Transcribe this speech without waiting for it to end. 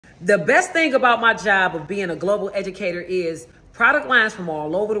The best thing about my job of being a global educator is product lines from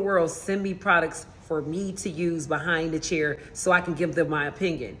all over the world send me products for me to use behind the chair so I can give them my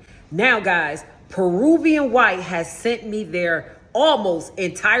opinion. Now, guys, Peruvian White has sent me their almost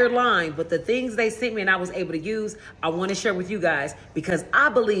entire line, but the things they sent me and I was able to use, I want to share with you guys because I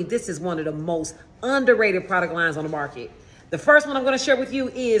believe this is one of the most underrated product lines on the market. The first one I'm going to share with you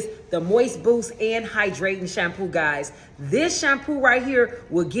is the Moist Boost and Hydrating Shampoo, guys. This shampoo right here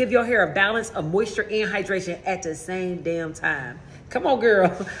will give your hair a balance of moisture and hydration at the same damn time. Come on,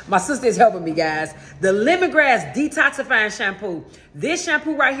 girl. My sister is helping me, guys. The Lemongrass Detoxifying Shampoo. This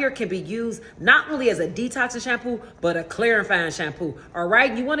shampoo right here can be used not only as a detoxing shampoo, but a clarifying shampoo. All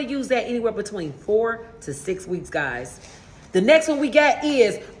right? You want to use that anywhere between 4 to 6 weeks, guys. The next one we got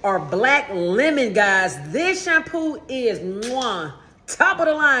is our Black Lemon, guys. This shampoo is top of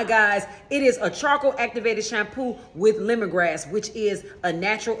the line, guys. It is a charcoal activated shampoo with lemongrass, which is a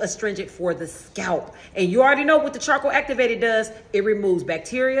natural astringent for the scalp. And you already know what the charcoal activated does. It removes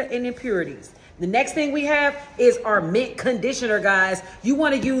bacteria and impurities. The next thing we have is our mint conditioner, guys. You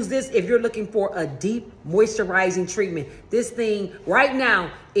want to use this if you're looking for a deep moisturizing treatment. This thing right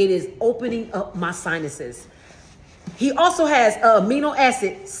now, it is opening up my sinuses. He also has amino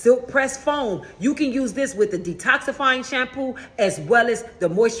acid silk press foam. You can use this with the detoxifying shampoo as well as the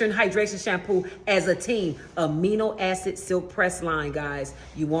moisture and hydration shampoo as a team. Amino acid silk press line, guys.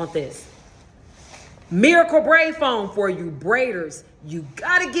 You want this. Miracle Braid Foam for you braiders. You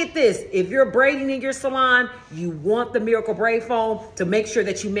gotta get this. If you're braiding in your salon, you want the Miracle Braid Foam to make sure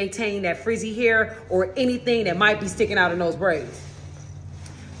that you maintain that frizzy hair or anything that might be sticking out in those braids.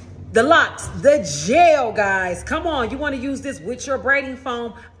 The locks, the gel, guys. Come on, you want to use this with your braiding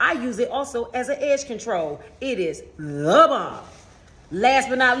foam. I use it also as an edge control. It is the bomb. Last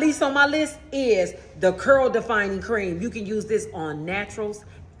but not least on my list is the Curl Defining Cream. You can use this on naturals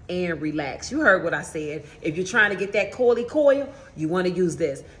and relax. You heard what I said. If you're trying to get that coily coil, you want to use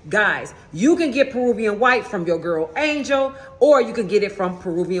this. Guys, you can get Peruvian White from your girl Angel, or you can get it from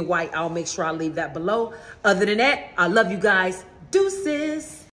Peruvian White. I'll make sure I leave that below. Other than that, I love you guys. Deuces.